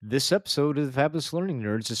This episode of the Fabulous Learning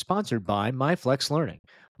Nerds is sponsored by MyFlex Learning.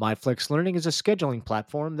 MyFlex Learning is a scheduling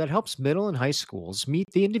platform that helps middle and high schools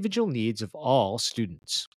meet the individual needs of all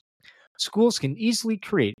students. Schools can easily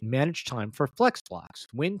create and manage time for flex blocks,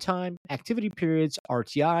 win time, activity periods,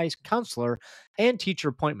 RTIs, counselor, and teacher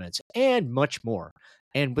appointments, and much more.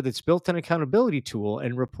 And with its built-in accountability tool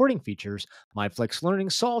and reporting features, MyFlex Learning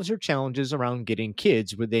solves your challenges around getting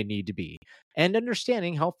kids where they need to be and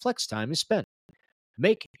understanding how flex time is spent.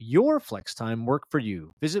 Make your flex time work for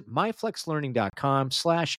you. Visit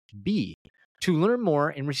myflexlearning.com/B to learn more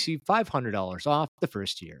and receive $500 off the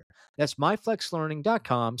first year. That's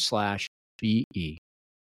myflexlearning.com/BE.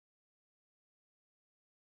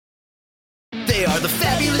 They are the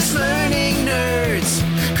Fabulous Learning Nerds.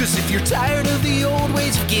 Cause if you're tired of the old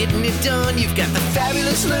ways of getting it done, you've got the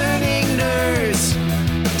Fabulous Learning Nerds.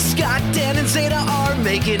 Scott, Dan, and Zeta are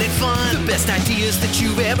making it fun. The best ideas that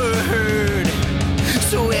you've ever heard.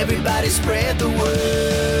 So everybody spread the word.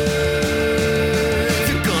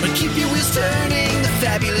 They're gonna keep your wheels turning. The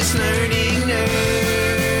Fabulous Learning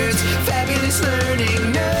Nerds. Fabulous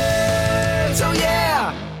Learning Nerds. Oh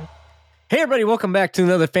yeah! Hey everybody, welcome back to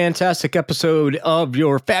another fantastic episode of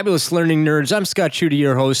your Fabulous Learning Nerds. I'm Scott Schutte,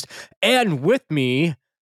 your host, and with me,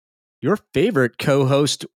 your favorite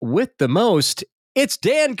co-host with the most, it's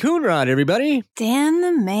Dan Coonrod, everybody. Dan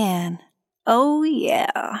the man. Oh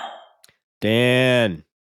yeah. Dan.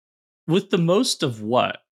 With the most of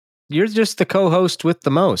what? You're just the co-host with the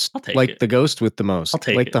most. I'll take like it. the ghost with the most. I'll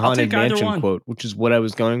take like it. the I'll Haunted take either Mansion one. quote, which is what I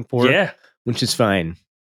was going for. Yeah. Which is fine.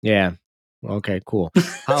 Yeah. Okay, cool.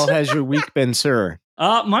 How has your week been, sir?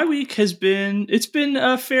 My week has been, it's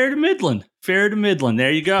been fair to Midland. Fair to Midland.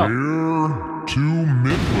 There you go. Fair to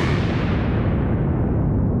Midland.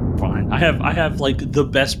 Fine. I have like the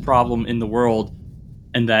best problem in the world,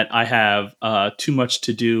 and that I have too much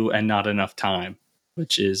to do and not enough time,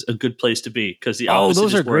 which is a good place to be because the opposite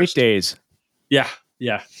those is are great worst. days. Yeah.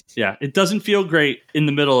 It doesn't feel great in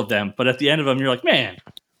the middle of them, but at the end of them, you're like, man,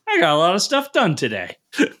 I got a lot of stuff done today.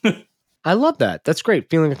 I love that. That's great.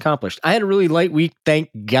 Feeling accomplished. I had a really light week, thank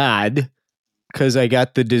God, because I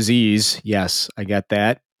got the disease. Yes, I got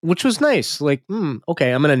that, which was nice. Like,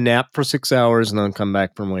 okay, I'm going to nap for 6 hours and then come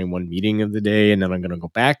back for my one meeting of the day, and then I'm going to go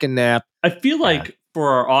back and nap. I feel like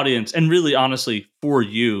for our audience, and really honestly for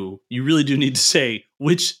you, you really do need to say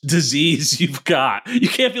which disease you've got. You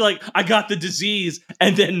can't be like, I got the disease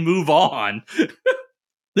and then move on.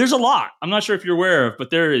 There's a lot. I'm not sure if you're aware of, but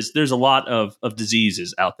there's a lot of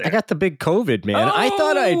diseases out there. I got the big COVID, man. I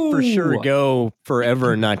thought I'd for sure go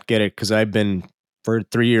forever and not get it because I've been for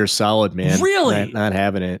 3 years solid, man. Really? Not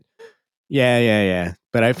having it. Yeah.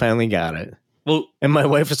 But I finally got it. Well, and my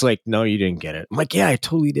wife was like, no, you didn't get it. I'm like, yeah, I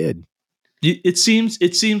totally did. It seems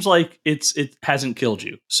like it hasn't killed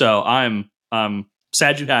you. So I'm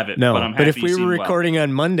sad you have it. No, but I'm happy if we were recording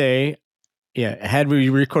on Monday, had we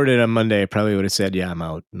recorded on Monday, I probably would have said, yeah, I'm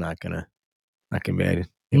out. I'm not gonna be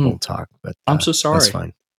able to talk. But I'm so sorry. That's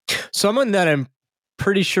fine. Someone that I'm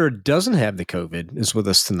pretty sure doesn't have the COVID is with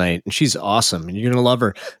us tonight, and she's awesome, and you're gonna love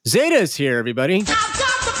her. Zeta is here, everybody.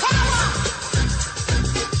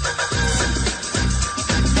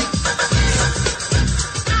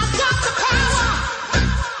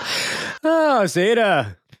 Oh,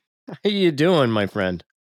 Zeta, how you doing, my friend?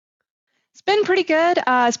 It's been pretty good.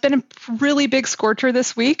 It's been a really big scorcher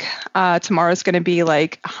this week. Tomorrow's going to be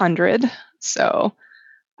like 100. So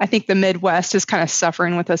I think the Midwest is kind of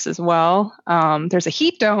suffering with us as well. There's a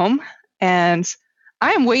heat dome, and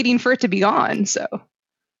I am waiting for it to be gone. So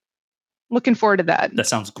looking forward to that. That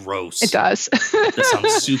sounds gross. It does. That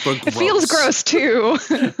sounds super gross. It feels gross too.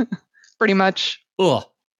 Pretty much. Ugh.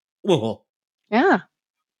 Yeah.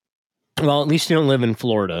 Well, at least you don't live in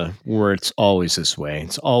Florida where it's always this way.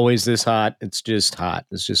 It's always this hot. It's just hot.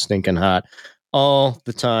 It's just stinking hot all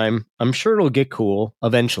the time. I'm sure it'll get cool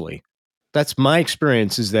eventually. That's my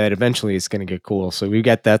experience, is that eventually it's going to get cool. So we've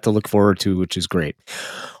got that to look forward to, which is great.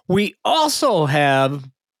 We also have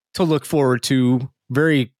to look forward to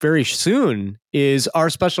very, very soon is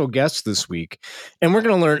our special guest this week. And we're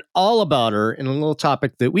going to learn all about her in a little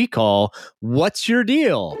topic that we call What's Your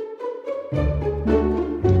Deal?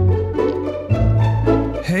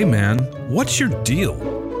 Hey man, what's your deal?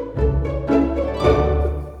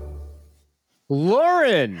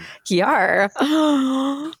 Lauren! Yar.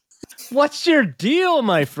 What's your deal,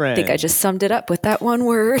 my friend? I think I just summed it up with that one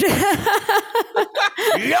word.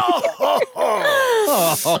 Wow.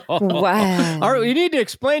 All right, we need to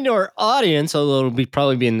explain to our audience, although it'll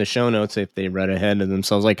probably be in the show notes if they read ahead of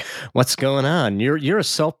themselves, like, what's going on? You're a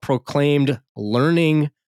self-proclaimed learning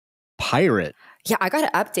pirate. Yeah, I got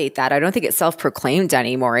to update that. I don't think it's self-proclaimed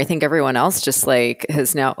anymore. I think everyone else just like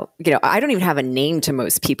has now, I don't even have a name to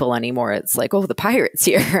most people anymore. It's like, oh, the pirate's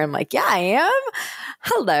here. I'm like, yeah, I am.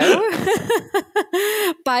 Hello.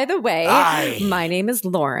 By the way, Hi. my name is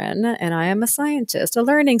Lauren and I am a scientist, a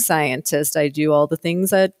learning scientist. I do all the things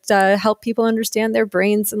that help people understand their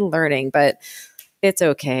brains and learning, but it's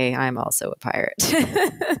okay. I'm also a pirate.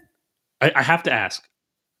 I have to ask.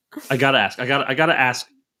 I gotta ask.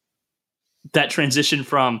 That transition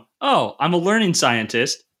from, oh, I'm a learning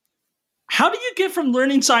scientist. How do you get from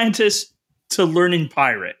learning scientist to learning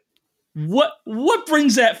pirate? What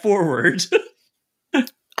brings that forward?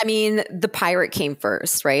 I mean, the pirate came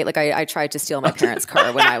first, right? Like I tried to steal my parents'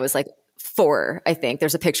 car when I was like 4, I think.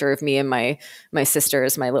 There's a picture of me and my sister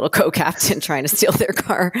as my little co-captain trying to steal their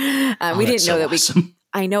car. We didn't know that awesome.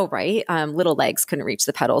 I know, right? Little legs couldn't reach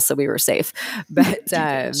the pedals, so we were safe. But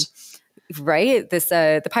right,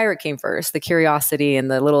 the pirate came first. The curiosity and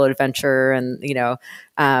the little adventure, and the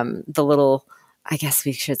little, I guess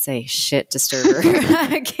we should say, shit disturber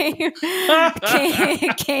came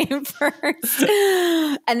first.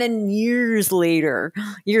 And then years later,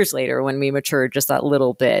 when we matured just that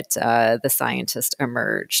little bit, the scientist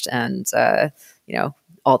emerged, and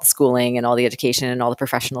all the schooling and all the education and all the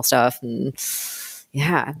professional stuff, and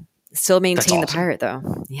yeah, still maintain the pirate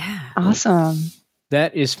though. Yeah, Awesome.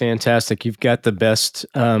 That is fantastic. You've got the best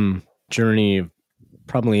journey of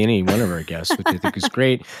probably any one of our guests, which I think is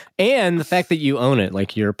great. And the fact that you own it,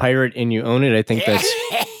 like you're a pirate and you own it, I think that's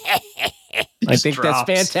that's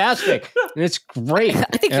fantastic. And it's great. I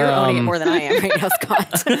think you're owning it more than I am right now,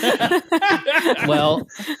 Scott. Well,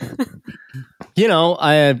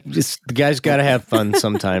 the guys got to have fun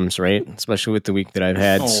sometimes, right? Especially with the week that I've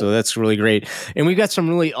had. So that's really great. And we've got some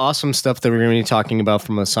really awesome stuff that we're going to be talking about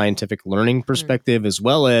from a scientific learning perspective, as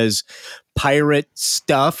well as pirate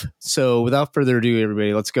stuff. So without further ado,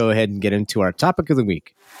 everybody, let's go ahead and get into our topic of the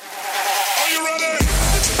week. Are you ready?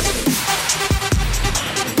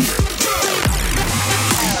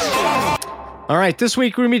 All right, this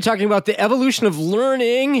week we're going to be talking about the evolution of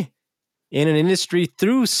learning in an industry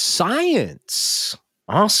through science.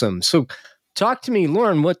 Awesome. So talk to me,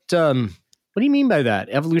 Lauren, what do you mean by that?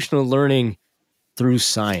 Evolution of learning through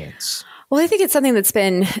science. Well, I think it's something that's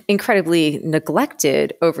been incredibly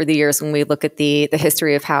neglected over the years when we look at the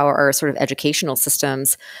history of how our sort of educational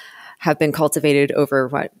systems have been cultivated over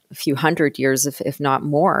a few hundred years, if not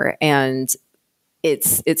more. And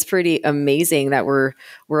it's pretty amazing that we're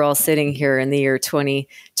all sitting here in the year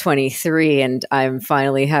 2023, and I'm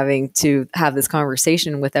finally having to have this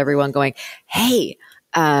conversation with everyone going, hey,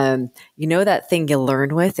 that thing you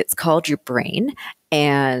learn with, it's called your brain,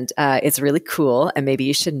 and it's really cool, and maybe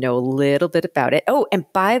you should know a little bit about it. Oh, and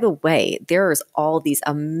by the way, there's all these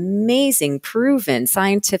amazing proven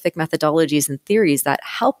scientific methodologies and theories that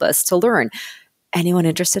help us to learn. Anyone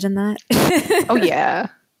interested in that? Oh, yeah.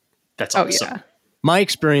 That's awesome. Oh, yeah. My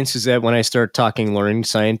experience is that when I start talking learning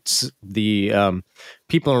science, the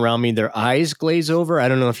people around me, their eyes glaze over. I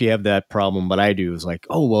don't know if you have that problem, but I do. It's like,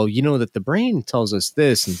 oh, well, you know that the brain tells us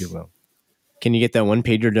this. And people go, can you get that one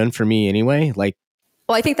pager done for me anyway? Like,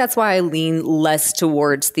 well, I think that's why I lean less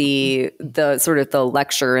towards the sort of the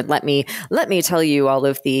lecture and let me tell you all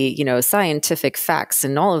of the scientific facts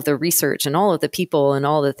and all of the research and all of the people and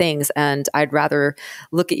all the things. And I'd rather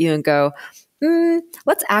look at you and go,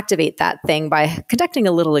 let's activate that thing by conducting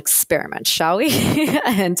a little experiment, shall we?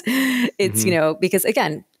 And it's, because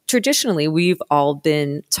again, traditionally, we've all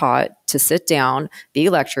been taught to sit down, be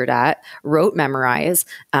lectured at, rote memorize,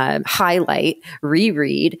 highlight,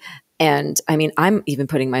 reread. And I mean, I'm even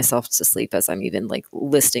putting myself to sleep as I'm even like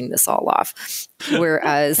listing this all off.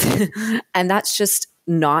 Whereas, and that's just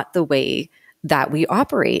not the way that we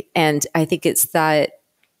operate. And I think it's that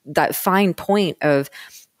fine point of,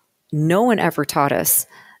 no one ever taught us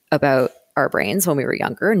about our brains when we were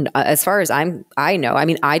younger. And as far as I know, I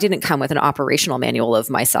mean, I didn't come with an operational manual of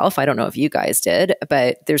myself. I don't know if you guys did,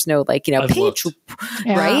 but there's no page,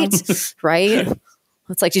 right? Right.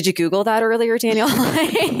 It's like, did you Google that earlier, Daniel?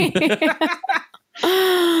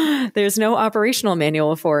 There's no operational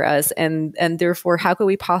manual for us. And therefore, how could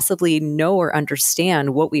we possibly know or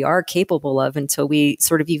understand what we are capable of until we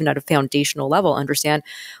sort of, even at a foundational level, understand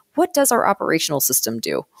what does our operational system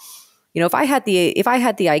do? If I had the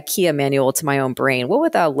IKEA manual to my own brain, what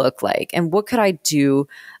would that look like? And what could I do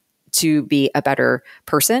to be a better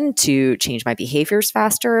person, to change my behaviors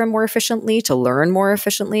faster and more efficiently, to learn more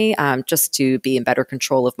efficiently, just to be in better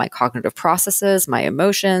control of my cognitive processes, my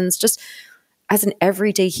emotions, just as an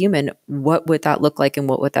everyday human, what would that look like and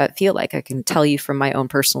what would that feel like? I can tell you from my own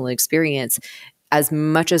personal experience, as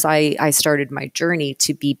much as I started my journey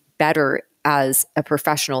to be better as a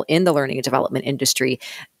professional in the learning and development industry,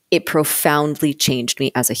 it profoundly changed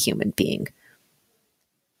me as a human being.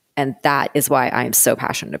 And that is why I am so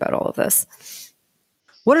passionate about all of this.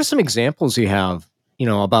 What are some examples you have,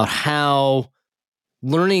 about how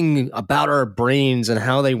learning about our brains and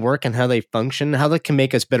how they work and how they function, how that can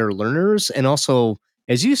make us better learners, and also,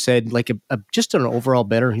 as you said, like just an overall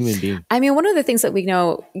better human being? I mean, one of the things that we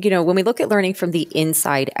know, when we look at learning from the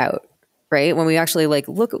inside out, right? When we actually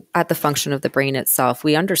look at the function of the brain itself,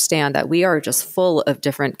 we understand that we are just full of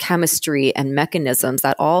different chemistry and mechanisms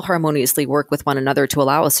that all harmoniously work with one another to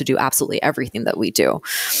allow us to do absolutely everything that we do.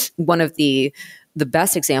 One of the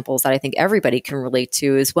best examples that I think everybody can relate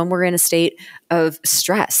to is when we're in a state of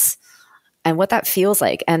stress and what that feels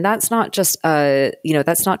like. And that's not just a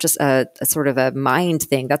sort of a mind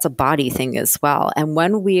thing, that's a body thing as well. And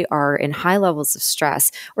when we are in high levels of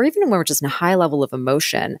stress, or even when we're just in a high level of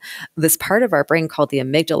emotion, this part of our brain called the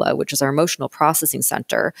amygdala, which is our emotional processing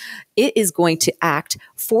center, it is going to act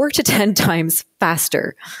 4 to 10 times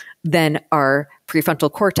faster than our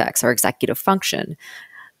prefrontal cortex, our executive function.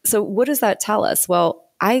 So what does that tell us? Well,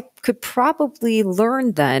 I could probably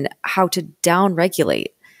learn then how to downregulate.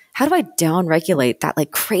 How do I downregulate that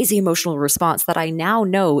crazy emotional response that I now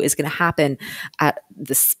know is going to happen at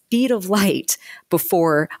the speed of light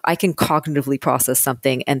before I can cognitively process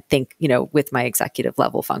something and think, with my executive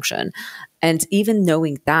level function? And even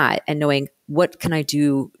knowing that and knowing what can I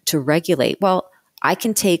do to regulate? Well, I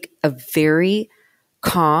can take a very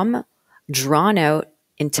calm, drawn out,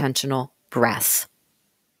 intentional breath.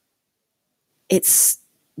 It's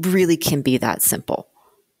really can be that simple.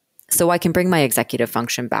 So I can bring my executive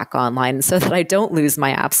function back online so that I don't lose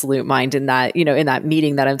my absolute mind in that, in that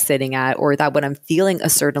meeting that I'm sitting at, or that when I'm feeling a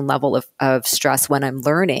certain level of stress when I'm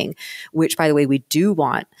learning, which, by the way, we do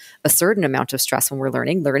want a certain amount of stress when we're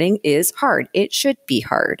learning. Learning is hard. It should be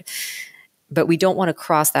hard. But we don't want to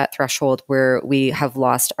cross that threshold where we have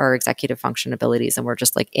lost our executive function abilities and we're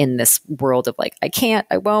just in this world of I can't,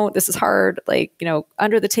 I won't, this is hard,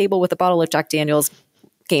 under the table with a bottle of Jack Daniels,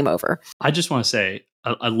 game over. I just want to say,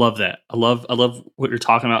 I love that. I love what you're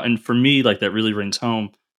talking about. And for me, that really rings home.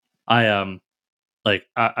 I've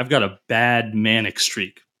got a bad manic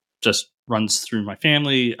streak, just runs through my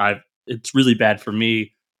family. It's really bad for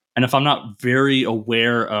me. And if I'm not very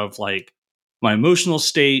aware of my emotional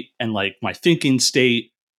state and my thinking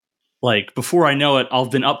state, before I know it, I've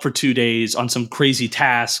been up for 2 days on some crazy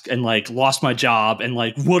task and lost my job. And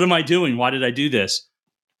what am I doing? Why did I do this?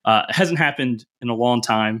 It hasn't happened in a long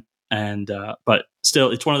time. And, but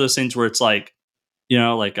still, it's one of those things where it's I'll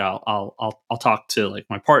talk to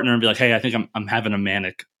my partner and be like, hey, I think I'm having a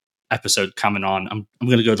manic episode coming on. I'm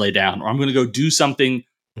going to go lay down, or I'm going to go do something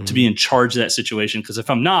to be in charge of that situation. Because if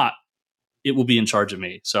I'm not, it will be in charge of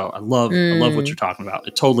me. So I love what you're talking about.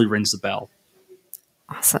 It totally rings the bell.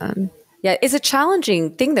 Awesome. Yeah, it's a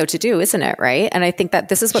challenging thing though to do, isn't it? Right. And I think that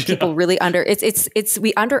this is what people really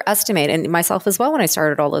we underestimate, and myself as well when I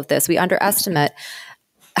started all of this, we underestimate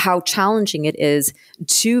how challenging it is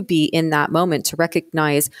to be in that moment, to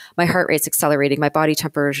recognize my heart rate's accelerating, my body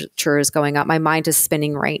temperature is going up, my mind is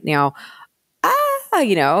spinning right now,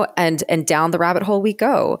 and down the rabbit hole we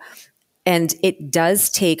go. And it does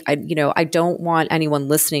take, I don't want anyone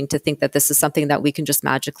listening to think that this is something that we can just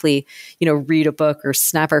magically, read a book or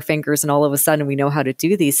snap our fingers and all of a sudden we know how to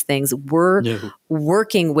do these things. We're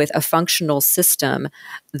working with a functional system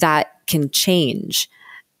that can change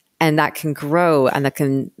and that can grow and that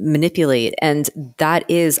can manipulate. And that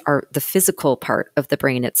is the physical part of the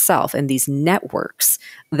brain itself. And these networks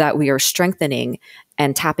that we are strengthening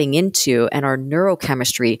and tapping into, and our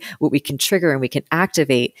neurochemistry, what we can trigger and we can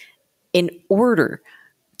activate in order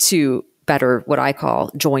to better what I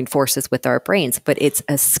call join forces with our brains. But it's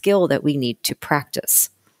a skill that we need to practice.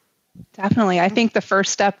 Definitely. I think the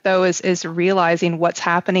first step, though, is realizing what's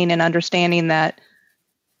happening and understanding that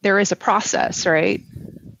there is a process, right?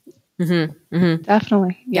 Mm-hmm, mm-hmm.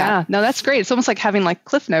 Definitely. Yeah. No, that's great. It's almost like having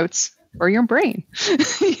Cliff Notes for your brain,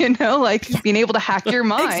 being able to hack your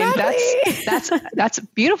mind. Exactly. That's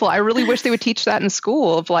beautiful. I really wish they would teach that in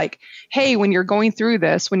school of hey, when you're going through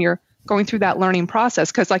this, when you're going through that learning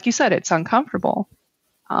process, because like you said, it's uncomfortable.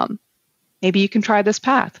 Maybe you can try this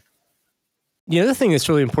path. The other thing that's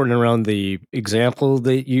really important around the example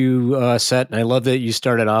that you set, and I love that you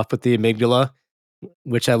started off with the amygdala,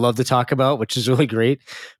 which I love to talk about, which is really great.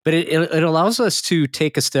 But it allows us to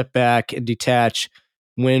take a step back and detach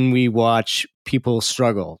when we watch people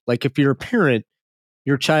struggle. Like if you're a parent,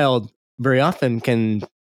 your child very often can,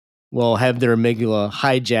 have their amygdala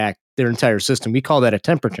hijack their entire system. We call that a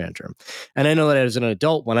temper tantrum. And I know that as an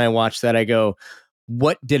adult, when I watch that, I go,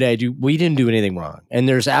 what did I do? We didn't do anything wrong. And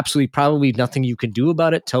there's absolutely probably nothing you can do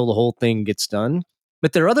about it till the whole thing gets done.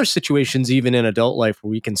 But there are other situations, even in adult life, where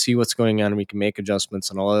we can see what's going on and we can make adjustments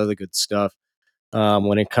and all other good stuff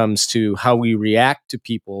when it comes to how we react to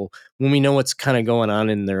people when we know what's kind of going on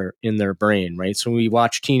in their brain, right? So we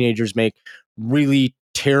watch teenagers make really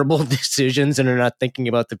terrible decisions and are not thinking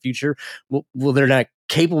about the future. Well, they're not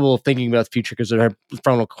capable of thinking about the future because their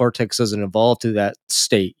frontal cortex hasn't evolved to that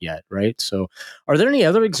state yet, right? So, are there any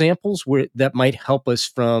other examples where that might help us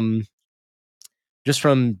from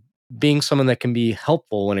being someone that can be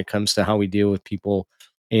helpful when it comes to how we deal with people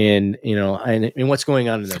and and what's going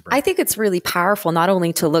on in their brain? I think it's really powerful not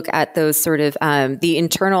only to look at those sort of the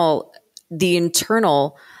internal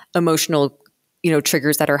emotional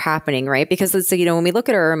triggers that are happening, right? Because it's, when we look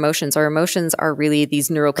at our emotions are really these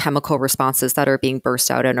neurochemical responses that are being burst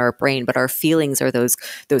out in our brain, but our feelings are those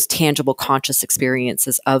tangible conscious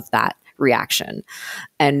experiences of that reaction.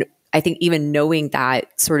 And I think even knowing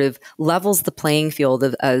that sort of levels the playing field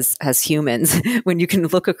of as humans when you can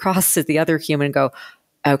look across to the other human and go,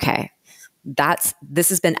 okay, this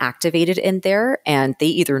has been activated in there, and they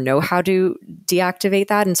either know how to deactivate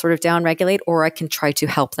that and sort of downregulate, or I can try to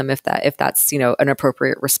help them if that's an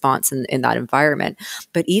appropriate response in that environment.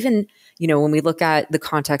 But even when we look at the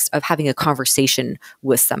context of having a conversation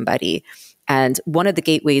with somebody, and one of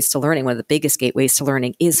the biggest gateways to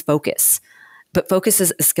learning is focus. But focus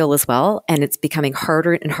is a skill as well, and it's becoming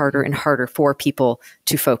harder and harder and harder for people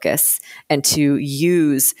to focus and to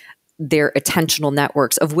use their attentional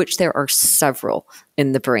networks, of which there are several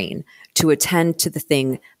in the brain, to attend to the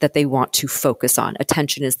thing that they want to focus on.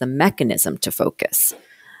 Attention is the mechanism to focus.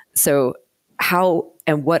 So how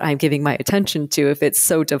and what I'm giving my attention to, if it's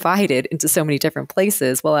so divided into so many different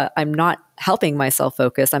places, well, I'm not helping myself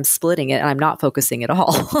focus. I'm splitting it and I'm not focusing at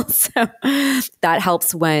all. So that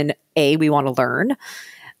helps when A, we want to learn,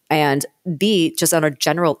 and B, just on a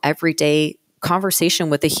general everyday conversation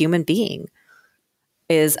with a human being.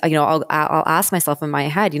 Is, I'll ask myself in my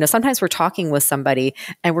head, sometimes we're talking with somebody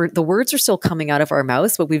and the words are still coming out of our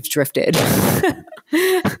mouths, but we've drifted.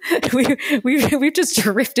 we've just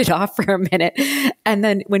drifted off for a minute. And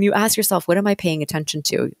then when you ask yourself, what am I paying attention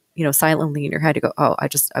to? Silently in your head, you go, oh, I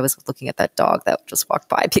was looking at that dog that just walked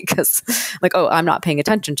by, because I'm not paying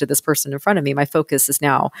attention to this person in front of me. My focus is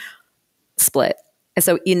now split. And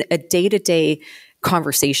so in a day-to-day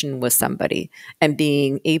conversation with somebody and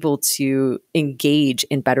being able to engage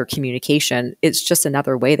in better communication, it's just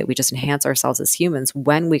another way that we just enhance ourselves as humans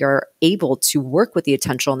when we are able to work with the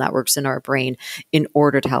attentional networks in our brain in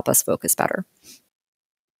order to help us focus better.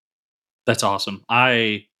 That's awesome.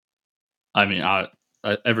 Everybody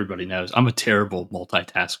knows I'm a terrible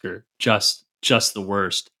multitasker, just the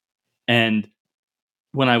worst. And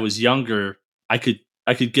when I was younger, I could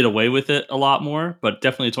get away with it a lot more, but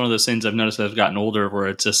definitely it's one of those things I've noticed as I've gotten older, where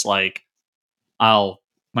it's just like my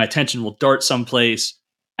attention will dart someplace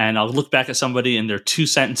and I'll look back at somebody and they're 2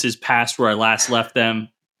 sentences past where I last left them.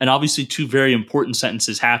 And obviously 2 very important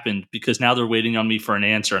sentences happened, because now they're waiting on me for an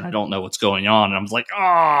answer and I don't know what's going on. And I'm like,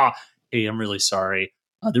 hey, I'm really sorry.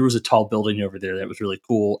 There was a tall building over there that was really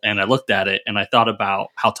cool. And I looked at it and I thought about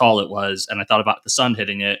how tall it was, and I thought about the sun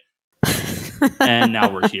hitting it. And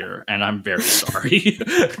now we're here, and I'm very sorry.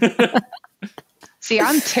 See,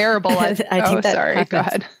 I'm terrible at. Sorry. Happens. Go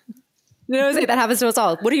ahead. No, that happens to us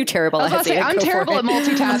all. What are you terrible at? I'm terrible at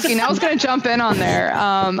multitasking. I was going to jump in on there.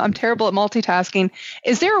 I'm terrible at multitasking.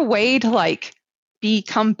 Is there a way to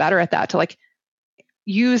become better at that? To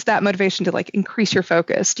use that motivation to increase your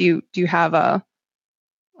focus? Do you have a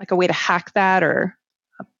way to hack that, or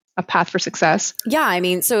a path for success? Yeah,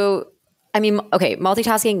 okay,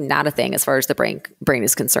 multitasking, not a thing as far as the brain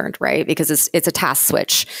is concerned, right? Because it's a task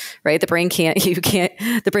switch, right? The brain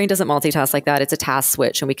doesn't multitask like that. It's a task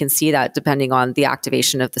switch. And we can see that depending on the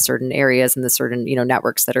activation of the certain areas and the certain,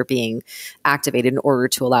 networks that are being activated in order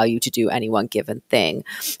to allow you to do any one given thing.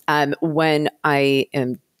 When I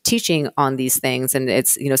am teaching on these things, and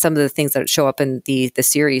it's some of the things that show up in the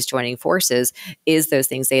series Joining Forces is those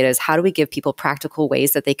things. Data is, how do we give people practical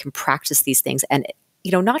ways that they can practice these things, and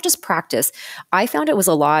not just practice. I found it was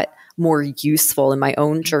a lot more useful in my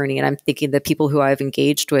own journey. And I'm thinking that people who I've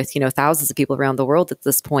engaged with, thousands of people around the world at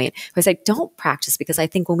this point, who I say, don't practice, because I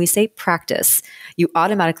think when we say practice, you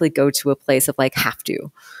automatically go to a place of have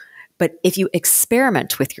to. But if you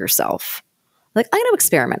experiment with yourself, I'm going to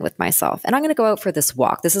experiment with myself and I'm going to go out for this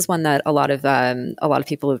walk. This is one that a lot of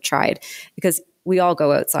people have tried, because we all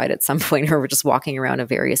go outside at some point, or we're just walking around a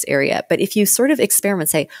various area. But if you sort of experiment,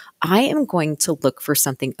 say, I am going to look for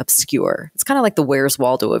something obscure. It's kind of like the Where's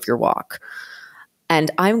Waldo of your walk. And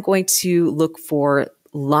I'm going to look for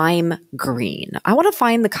lime green. I want to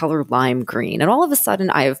find the color lime green. And all of a sudden,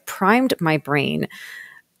 I have primed my brain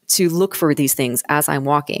to look for these things as I'm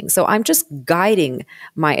walking. So I'm just guiding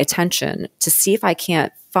my attention to see if I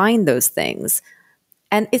can't find those things.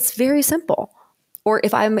 And it's very simple. Or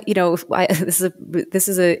if I'm, this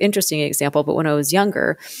is an interesting example, but when I was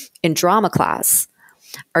younger in drama class,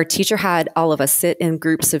 our teacher had all of us sit in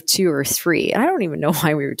groups of 2 or 3. And I don't even know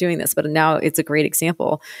why we were doing this, but now it's a great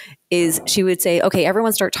example. Is she would say, okay,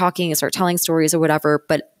 everyone start talking and start telling stories or whatever,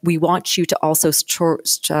 but we want you to also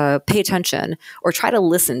pay attention or try to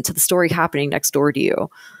listen to the story happening next door to you.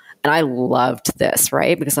 And I loved this,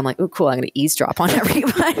 right? Because I'm like, oh, cool, I'm going to eavesdrop on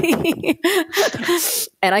everybody.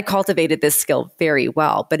 And I cultivated this skill very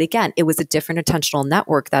well. But again, it was a different attentional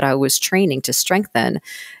network that I was training to strengthen,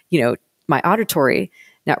 my auditory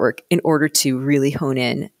network in order to really hone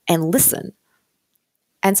in and listen.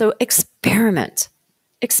 And so experiment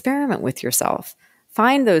with yourself.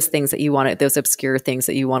 Find those things that you want, those obscure things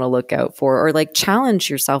that you want to look out for, or like challenge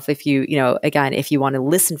yourself if you want to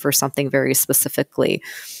listen for something very specifically.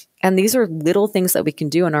 And these are little things that we can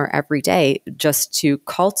do in our everyday just to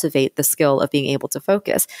cultivate the skill of being able to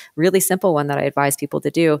focus. Really simple one that I advise people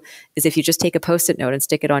to do is if you just take a Post-it note and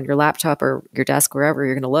stick it on your laptop or your desk, wherever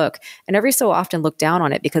you're going to look, and every so often look down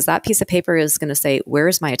on it, because that piece of paper is going to say,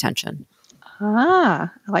 where's my attention? I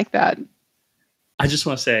like that. I just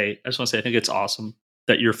want to say, I think it's awesome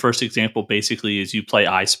that your first example basically is you play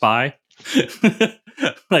I Spy.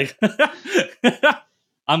 Like,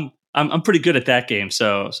 I'm pretty good at that game,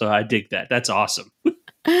 so I dig that. That's awesome.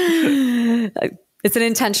 It's an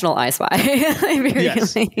intentional I Spy.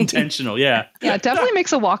 Yes, intentional, yeah. Yeah, it definitely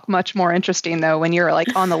makes a walk much more interesting, though, when you're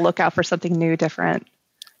like on the lookout for something new, different,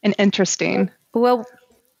 and interesting. Well,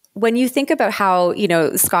 when you think about how,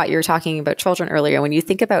 Scott, you were talking about children earlier, when you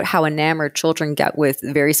think about how enamored children get with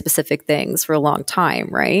very specific things for a long time,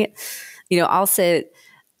 right?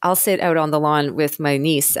 I'll sit out on the lawn with my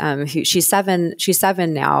niece. She's 7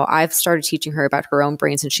 now. I've started teaching her about her own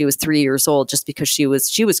brain since she was 3 years old, just because she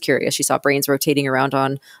was curious. She saw brains rotating around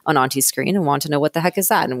on Auntie's screen and wanted to know what the heck is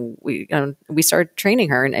that. And we started training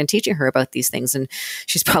her and teaching her about these things. And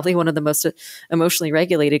she's probably one of the most emotionally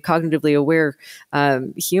regulated, cognitively aware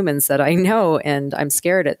humans that I know. And I'm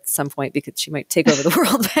scared at some point because she might take over the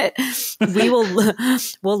world. But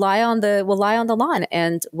we'll lie on the lawn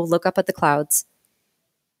and we'll look up at the clouds.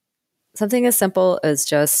 Something as simple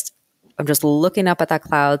as I'm just looking up at that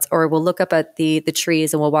clouds, or we'll look up at the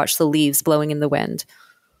trees and we'll watch the leaves blowing in the wind.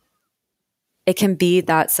 It can be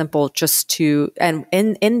that simple and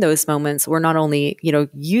in those moments, we're not only,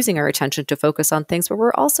 using our attention to focus on things, but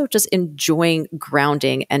we're also just enjoying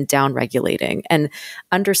grounding and down regulating and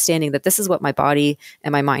understanding that this is what my body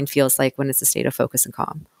and my mind feels like when it's a state of focus and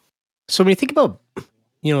calm. So when you think about,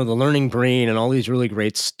 the learning brain and all these really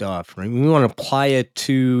great stuff, right? We want to apply it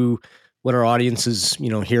to what our audience is,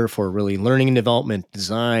 here for, really learning and development,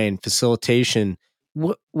 design, facilitation.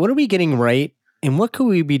 What are we getting right? And what could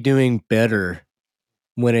we be doing better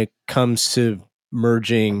when it comes to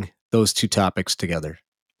merging those two topics together?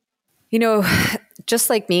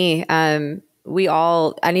 Just like me,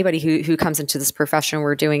 anybody who comes into this profession,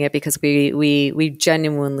 we're doing it because we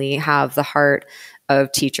genuinely have the heart of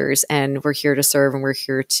teachers, and we're here to serve, and we're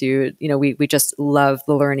here to, we just love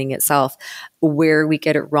the learning itself. Where we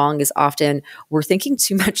get it wrong is often we're thinking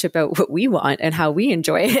too much about what we want and how we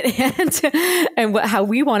enjoy it and how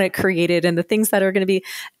we want it created and the things that are going to be.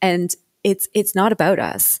 And it's not about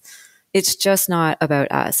us. It's just not about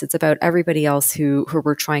us. It's about everybody else who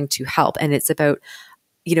we're trying to help. And it's about,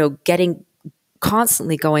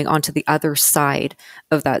 constantly going onto the other side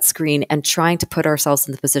of that screen and trying to put ourselves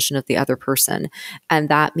in the position of the other person. And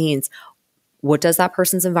that means, what does that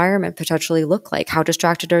person's environment potentially look like? How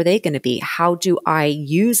distracted are they going to be? How do I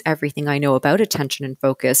use everything I know about attention and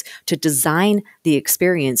focus to design the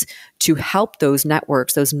experience to help those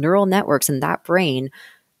networks, those neural networks in that brain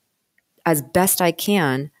as best I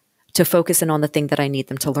can to focus in on the thing that I need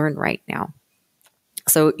them to learn right now?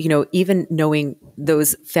 So, even knowing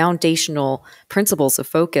those foundational principles of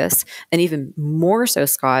focus, and even more so,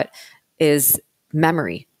 Scott, is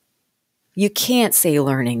memory. You can't say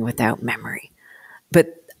learning without memory.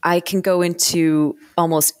 But I can go into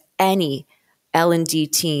almost any L&D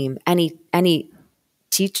team, any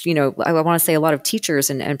teach, I want to say a lot of teachers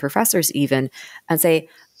and professors even, and say,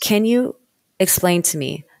 can you explain to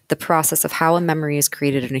me the process of how a memory is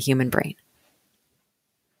created in a human brain?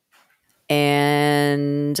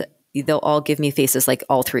 And they'll all give me faces like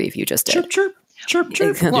all three of you just did. Chirp, chirp, chirp,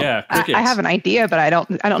 chirp. Well, Yeah, I have an idea, but I don't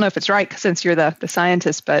know if it's right since you're the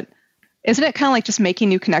scientist. But isn't it kind of like just making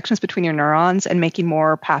new connections between your neurons and making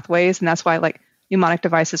more pathways? And that's why, like, mnemonic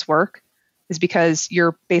devices work is because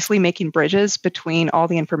you're basically making bridges between all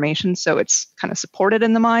the information, so it's kind of supported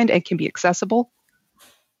in the mind and can be accessible.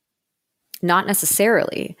 Not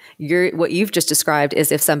necessarily. What you've just described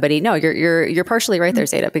is if somebody. No, you're partially right there,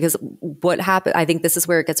 Zeta. Because what happened? I think this is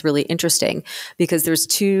where it gets really interesting, because there's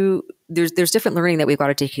different learning that we've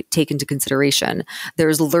got to take into consideration.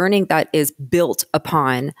 There's learning that is built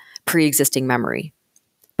upon pre-existing memory,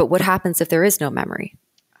 but what happens if there is no memory?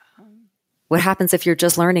 What happens if you're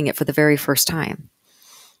just learning it for the very first time?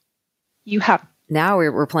 Now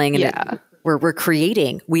we're playing in it. We're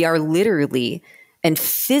creating. We are literally and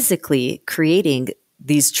physically creating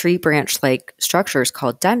these tree branch-like structures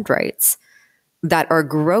called dendrites that are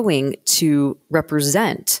growing to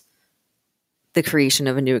represent the creation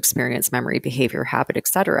of a new experience, memory, behavior, habit,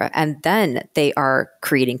 etc. And then they are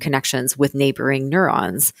creating connections with neighboring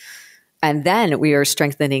neurons. And then we are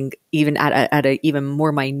strengthening even at a even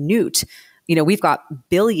more minute. We've got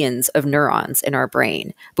billions of neurons in our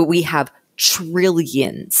brain, but we have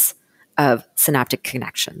trillions of synaptic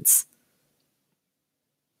connections.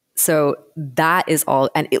 So that is all.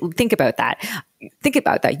 And think about that.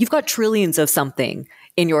 You've got trillions of something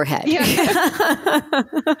in your head. Yeah.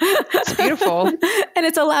 It's beautiful. And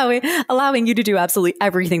it's allowing you to do absolutely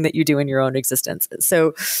everything that you do in your own existence.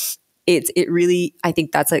 So it really, I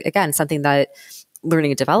think that's again, something that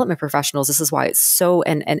learning and development professionals, this is why it's so,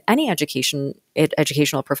 and any educational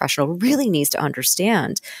professional really needs to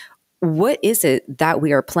understand, what is it that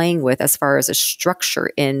we are playing with as far as a structure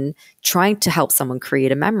in trying to help someone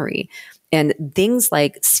create a memory? And things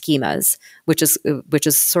like schemas, which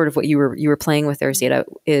is sort of what you were playing with there, Zeta,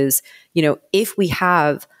 is, if we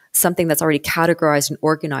have something that's already categorized and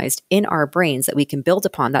organized in our brains that we can build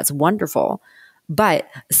upon, that's wonderful. But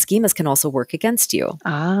schemas can also work against you.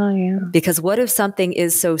 Yeah. Because what if something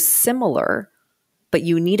is so similar, but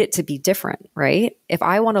you need it to be different, right? If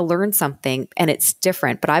I want to learn something and it's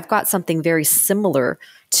different, but I've got something very similar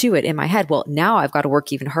to it in my head, well, now I've got to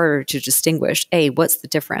work even harder to distinguish, what's the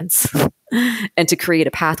difference? And to create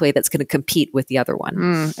a pathway that's going to compete with the other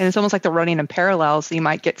one. And it's almost like the running in parallel, so you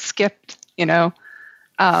might get skipped,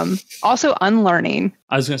 Also unlearning.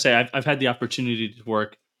 I was going to say, I've had the opportunity to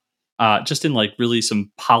work just in like really some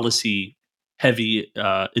policy heavy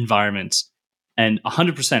environments. And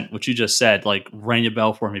 100% what you just said, like, rang a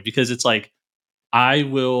bell for me, because it's like, I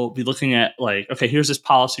will be looking at like, okay, here's this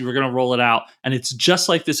policy, we're going to roll it out. And it's just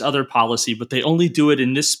like this other policy, but they only do it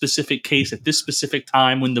in this specific case at this specific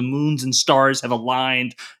time when the moons and stars have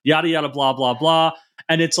aligned, yada, yada, blah, blah, blah.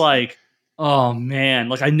 And it's like, oh man,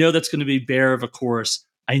 like, I know that's going to be bare of a course.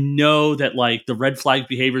 I know that like the red flag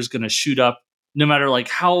behavior is going to shoot up no matter like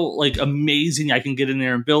how like amazing I can get in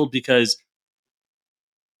there and build, because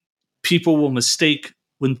people will mistake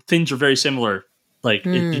when things are very similar. Like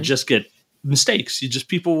you just get mistakes.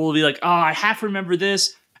 People will be like, oh, I half remember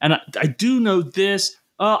this and I do know this.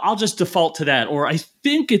 I'll just default to that. Or I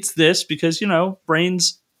think it's this, because,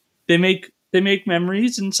 brains, they make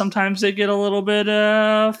memories, and sometimes they get a little bit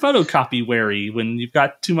photocopy wary when you've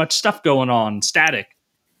got too much stuff going on, static.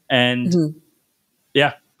 And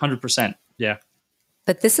yeah, 100%. Yeah.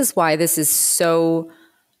 But this is why this is so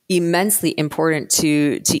immensely important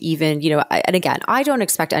to even, and again, I don't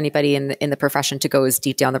expect anybody in the profession to go as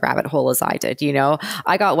deep down the rabbit hole as I did.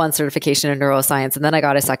 I got one certification in neuroscience, and then I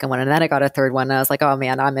got a second one, and then I got a third one. And I was like, oh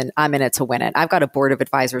man, I'm in it to win it. I've got a board of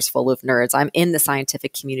advisors full of nerds. I'm in the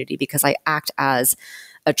scientific community because I act as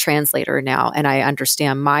a translator now, and I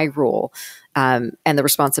understand my role and the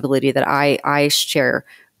responsibility that I share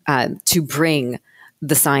to bring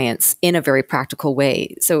the science in a very practical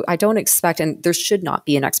way. So I don't expect, and there should not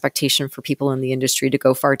be an expectation for people in the industry to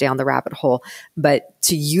go far down the rabbit hole, but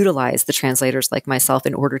to utilize the translators like myself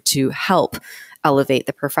in order to help elevate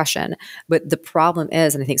the profession. But the problem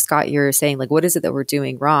is, and I think Scott, you're saying like, what is it that we're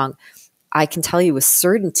doing wrong? I can tell you with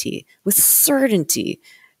certainty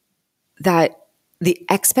that the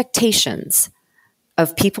expectations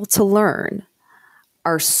of people to learn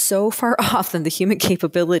are so far off than the human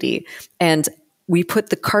capability. And we put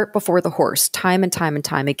the cart before the horse time and time and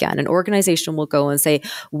time again. An organization will go and say,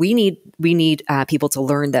 we need people to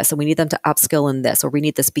learn this, and we need them to upskill in this, or we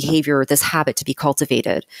need this behavior or this habit to be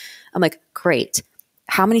cultivated. I'm like, great.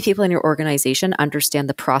 How many people in your organization understand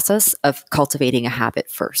the process of cultivating a habit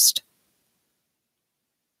first?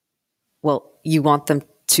 Well, you want them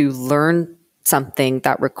to learn something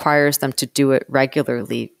that requires them to do it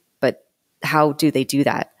regularly, but how do they do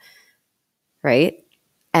that? Right?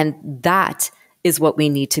 And that is what we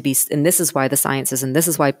need to be. And this is why the sciences, and this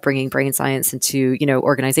is why bringing brain science into,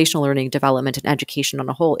 organizational learning, development, and education on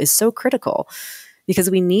a whole is so critical, because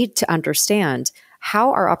we need to understand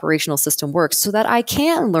how our operational system works so that I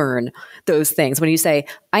can learn those things. When you say,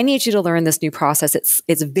 I need you to learn this new process,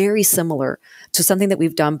 it's very similar to something that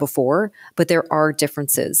we've done before, but there are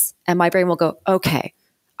differences. And my brain will go, okay,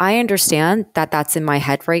 I understand that that's in my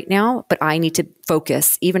head right now, but I need to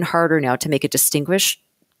focus even harder now to make a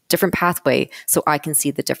different pathway so I can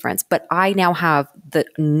see the difference. But I now have the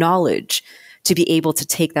knowledge to be able to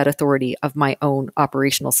take that authority of my own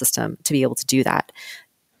operational system to be able to do that.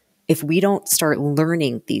 If we don't start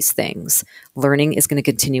learning these things, learning is going to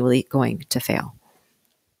continually going to fail.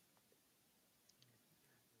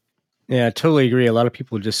 Yeah, I totally agree. A lot of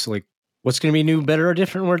people just like, what's going to be new, better, or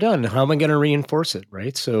different when we're done? How am I going to reinforce it,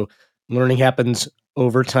 right? So learning happens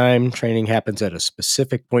over time. Training happens at a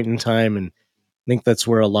specific point in time. And I think that's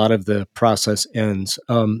where a lot of the process ends.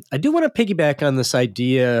 I do want to piggyback on this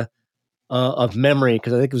idea of memory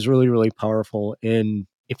because I think it was really, really powerful. And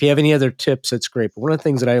if you have any other tips, that's great. But one of the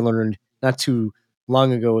things that I learned not too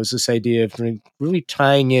long ago is this idea of really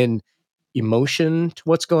tying in emotion to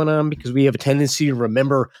what's going on, because we have a tendency to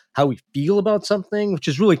remember how we feel about something, which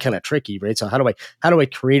is really kind of tricky, right? So how do I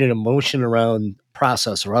create an emotion around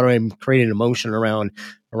process, or how do I create an emotion around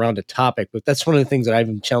a topic? But that's one of the things that I've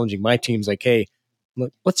been challenging my teams, like, hey,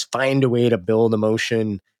 let's find a way to build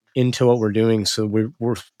emotion into what we're doing, so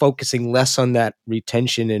we're focusing less on that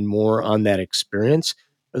retention and more on that experience.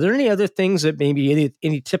 Are there any other things that maybe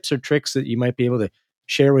any tips or tricks that you might be able to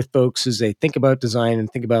share with folks as they think about design and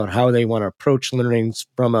think about how they want to approach learning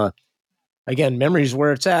from again, memory is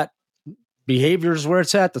where it's at, behavior is where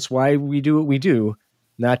it's at. That's why we do what we do,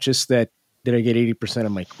 not just that, did I get 80%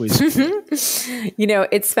 of my quiz?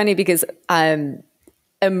 It's funny because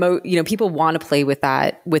people want to play with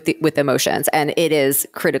that with emotions, and it is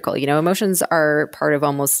critical. Emotions are part of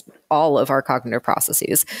almost all of our cognitive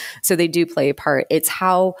processes, so they do play a part. It's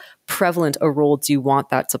how prevalent a role do you want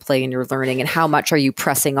that to play in your learning, and how much are you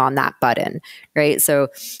pressing on that button, right? So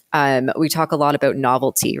we talk a lot about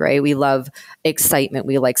novelty, right? We love excitement,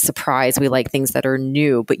 we like surprise, we like things that are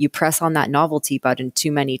new, but you press on that novelty button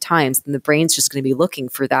too many times, and the brain's just going to be looking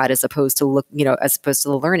for that as opposed to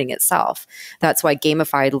the learning itself. That's why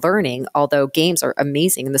gamified learning, although games are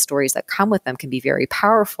amazing and the stories that come with them can be very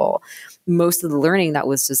powerful, most of the learning that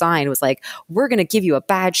was designed was like, we're going to give you a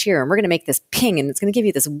badge here and we're going to make this ping and it's going to give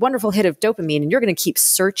you this wonderful hit of dopamine and you're going to keep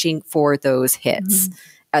searching for those hits,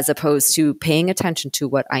 as opposed to paying attention to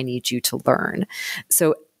what I need you to learn.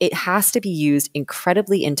 So it has to be used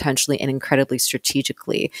incredibly intentionally and incredibly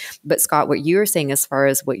strategically. But Scott, what you're saying as far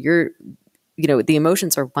as the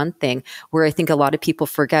emotions are one thing where I think a lot of people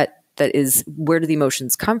forget, that is, where do the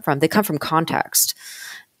emotions come from? They come from context.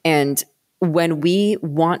 And when we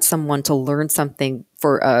want someone to learn something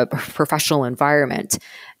for a professional environment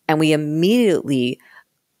and we immediately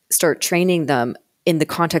start training them in the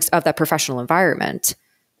context of that professional environment,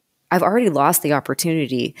 I've already lost the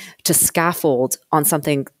opportunity to scaffold on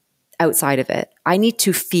something outside of it. I need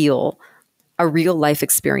to feel a real life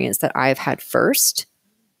experience that I've had first.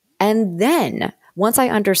 And then once I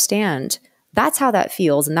understand that's how that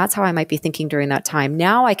feels, and that's how I might be thinking during that time,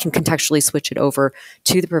 now I can contextually switch it over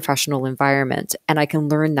to the professional environment and I can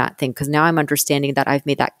learn that thing, because now I'm understanding that I've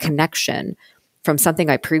made that connection from something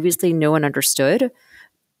I previously knew and understood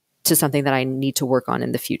to something that I need to work on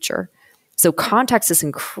in the future. So context is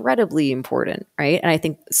incredibly important, right? And I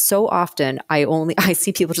think so often I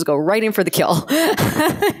see people just go right in for the kill.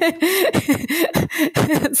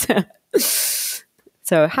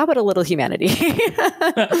 So how about a little humanity?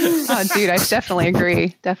 Oh, dude, I definitely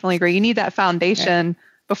agree. Definitely agree. You need that foundation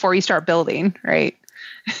before you start building, right?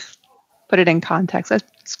 Put it in context.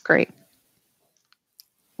 That's great.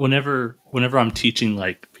 Whenever I'm teaching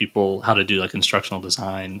like people how to do like instructional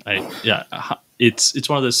design, it's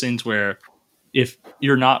one of those things where if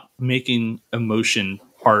you're not making emotion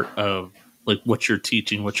part of like what you're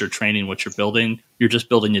teaching, what you're training, what you're building, you're just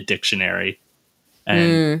building a dictionary.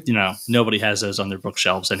 And nobody has those on their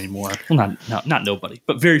bookshelves anymore. Well, not nobody,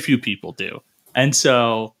 but very few people do. And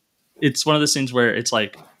so it's one of those things where it's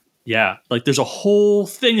like, like there's a whole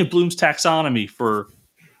thing of Bloom's taxonomy for,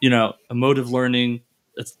 emotive learning,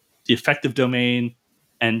 the affective domain,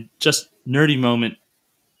 and just nerdy moment.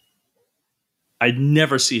 I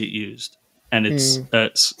never see it used. And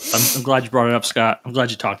I'm glad you brought it up, Scott. I'm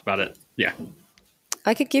glad you talked about it. Yeah.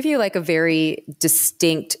 I could give you like a very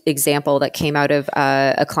distinct example that came out of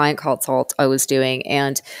a client consult I was doing.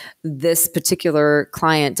 And this particular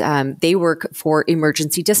client, they work for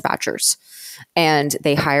emergency dispatchers, and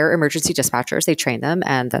they hire emergency dispatchers, they train them,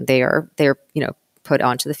 and then they're put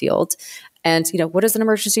onto the field. And, what does an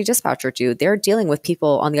emergency dispatcher do? They're dealing with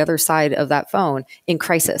people on the other side of that phone in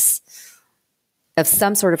crisis.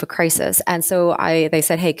 some sort of a crisis. And so they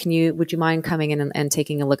said, hey, would you mind coming in and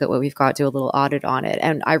taking a look at what we've got, do a little audit on it?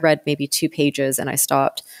 And I read maybe 2 pages and I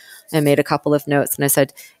stopped and made a couple of notes. And I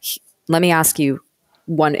said, let me ask you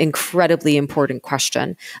one incredibly important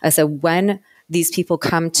question. I said, when these people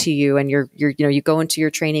come to you and you go into your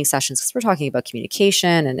training sessions, because we're talking about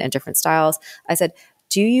communication and different styles. I said,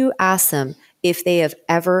 do you ask them if they have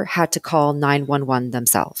ever had to call 911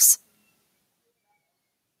 themselves?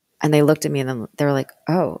 And they looked at me and they're like,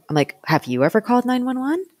 oh. I'm like, have you ever called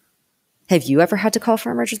 911? Have you ever had to call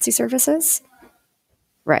for emergency services?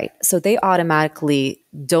 Right. So they automatically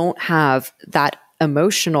don't have that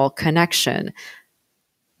emotional connection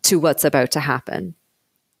to what's about to happen.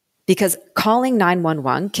 Because calling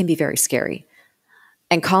 911 can be very scary.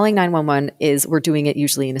 And calling 911 we're doing it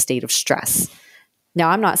usually in a state of stress. Now,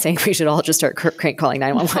 I'm not saying we should all just start calling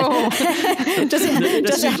 911. just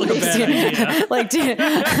seems like a bad idea.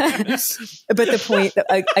 But the point,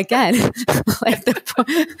 again,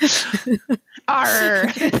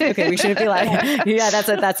 okay, we shouldn't be like, yeah,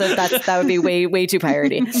 that would be way too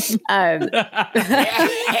piratey.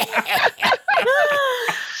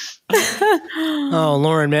 Oh,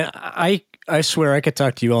 Lauren, man, I swear I could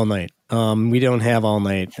talk to you all night. We don't have all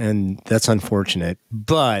night, and that's unfortunate.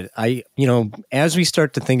 But as we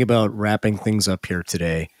start to think about wrapping things up here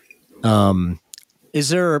today, is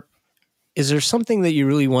there something that you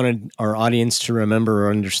really wanted our audience to remember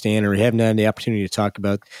or understand, or haven't had the opportunity to talk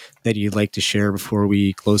about that you'd like to share before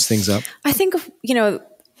we close things up? I think,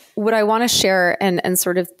 what I want to share and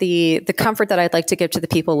sort of the comfort that I'd like to give to the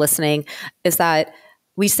people listening is that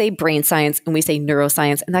we say brain science and we say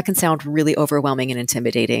neuroscience, and that can sound really overwhelming and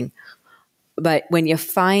intimidating. But when you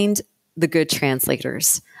find the good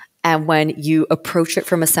translators and when you approach it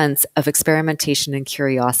from a sense of experimentation and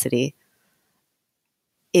curiosity,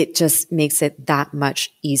 it just makes it that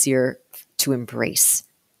much easier to embrace.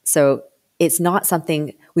 So it's not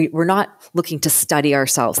something, we're not looking to study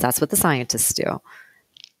ourselves. That's what the scientists do.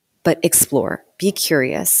 But explore, be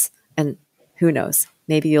curious, and who knows,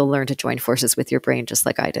 maybe you'll learn to join forces with your brain just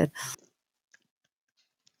like I did.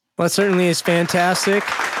 Well, it certainly is fantastic.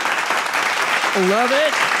 Love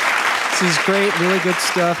it. This is great. Really good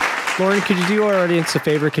stuff. Lauren, could you do our audience a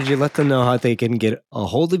favor? Could you let them know how they can get a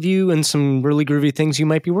hold of you and some really groovy things you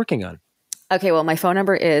might be working on? Okay, well, my phone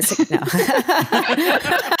number is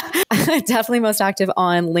definitely most active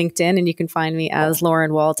on LinkedIn, and you can find me as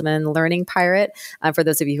Lauren Waldman, Learning Pirate. For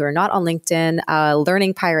those of you who are not on LinkedIn,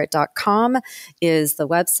 learningpirate.com is the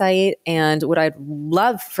website. And what I'd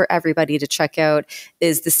love for everybody to check out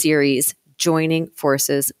is the series Joining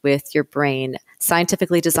Forces with Your Brain,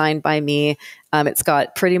 scientifically designed by me. It's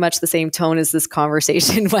got pretty much the same tone as this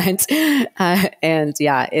conversation went. And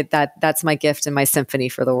yeah, that's my gift and my symphony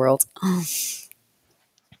for the world.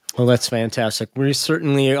 Well, that's fantastic. We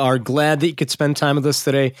certainly are glad that you could spend time with us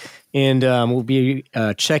today. And we'll be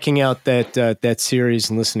checking out that series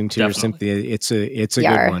and listening to your symphony. It's a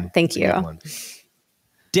good one. Thank you.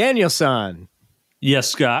 Daniel-san. Yes,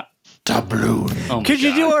 Scott. Tabloon. Oh Could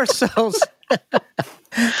you do ourselves? I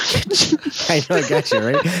know I got you,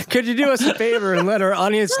 right? Could you do us a favor and let our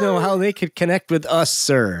audience know how they could connect with us,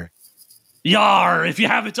 sir? Yar! If you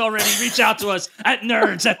haven't already, reach out to us at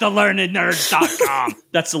nerds@thelearnednerds.com.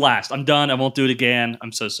 That's the last. I'm done. I won't do it again.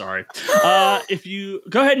 I'm so sorry. If you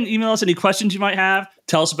go ahead and email us any questions you might have,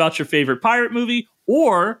 tell us about your favorite pirate movie,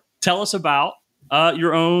 or tell us about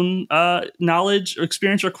your own knowledge or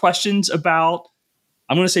experience or questions about,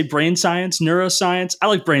 I'm going to say brain science, neuroscience. I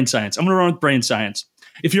like brain science. I'm going to run with brain science.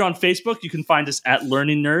 If you're on Facebook, you can find us at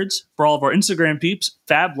Learning Nerds. For all of our Instagram peeps,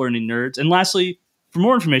 Fab Learning Nerds. And lastly, for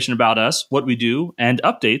more information about us, what we do, and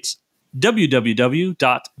updates,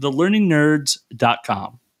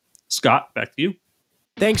 www.thelearningnerds.com. Scott, back to you.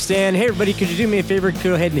 Thanks, Dan. Hey, everybody, could you do me a favor?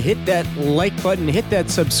 Go ahead and hit that like button, hit that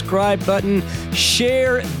subscribe button,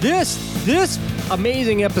 share this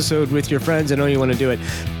amazing episode with your friends. I know you want to do it.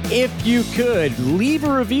 If you could, leave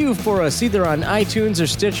a review for us, either on iTunes or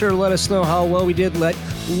Stitcher. Let us know how well we did. Let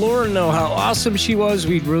Lauren know how awesome she was.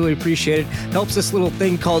 We'd really appreciate it. Helps this little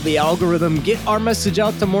thing called the algorithm get our message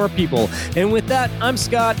out to more people. And with that, I'm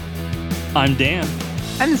Scott. I'm Dan.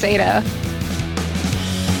 I'm Zeta.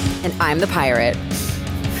 And I'm the pirate.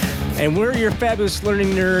 And we're your fabulous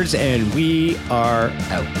learning nerds, and we are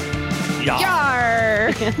out.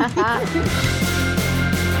 Yar!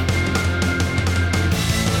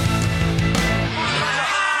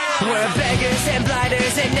 We're beggars and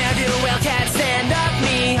blighters and ne'er-do-well cats. Stand up,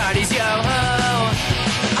 me hearties, yo-ho.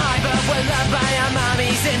 But we're loved by our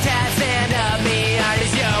mommies and dads. Stand up, me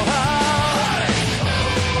hearties, yo-ho.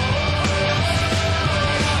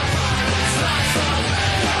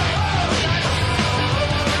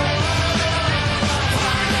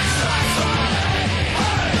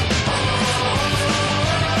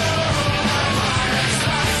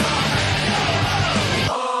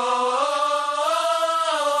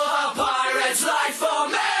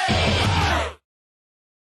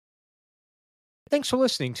 Thanks for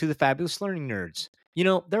listening to the Fabulous Learning Nerds. You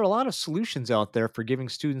know, there are a lot of solutions out there for giving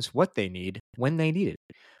students what they need when they need it.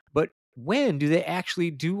 But when do they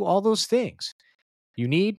actually do all those things? You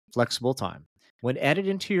need flexible time. When added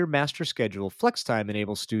into your master schedule, flex time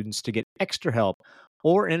enables students to get extra help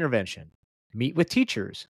or intervention, meet with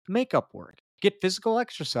teachers, make up work, get physical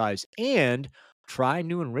exercise, and try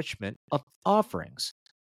new enrichment offerings.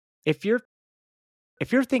 If you're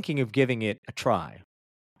if you're thinking of giving it a try,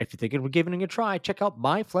 if you're thinking of giving it a try, check out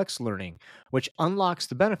My Flex Learning, which unlocks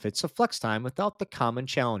the benefits of flex time without the common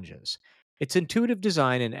challenges. Its intuitive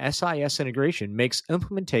design and SIS integration makes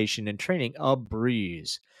implementation and training a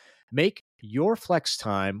breeze. Make your flex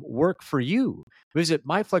time work for you. Visit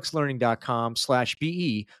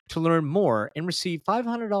myflexlearning.com/BE to learn more and receive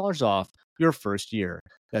 $500 off your first year.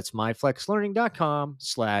 That's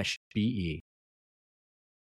myflexlearning.com/BE.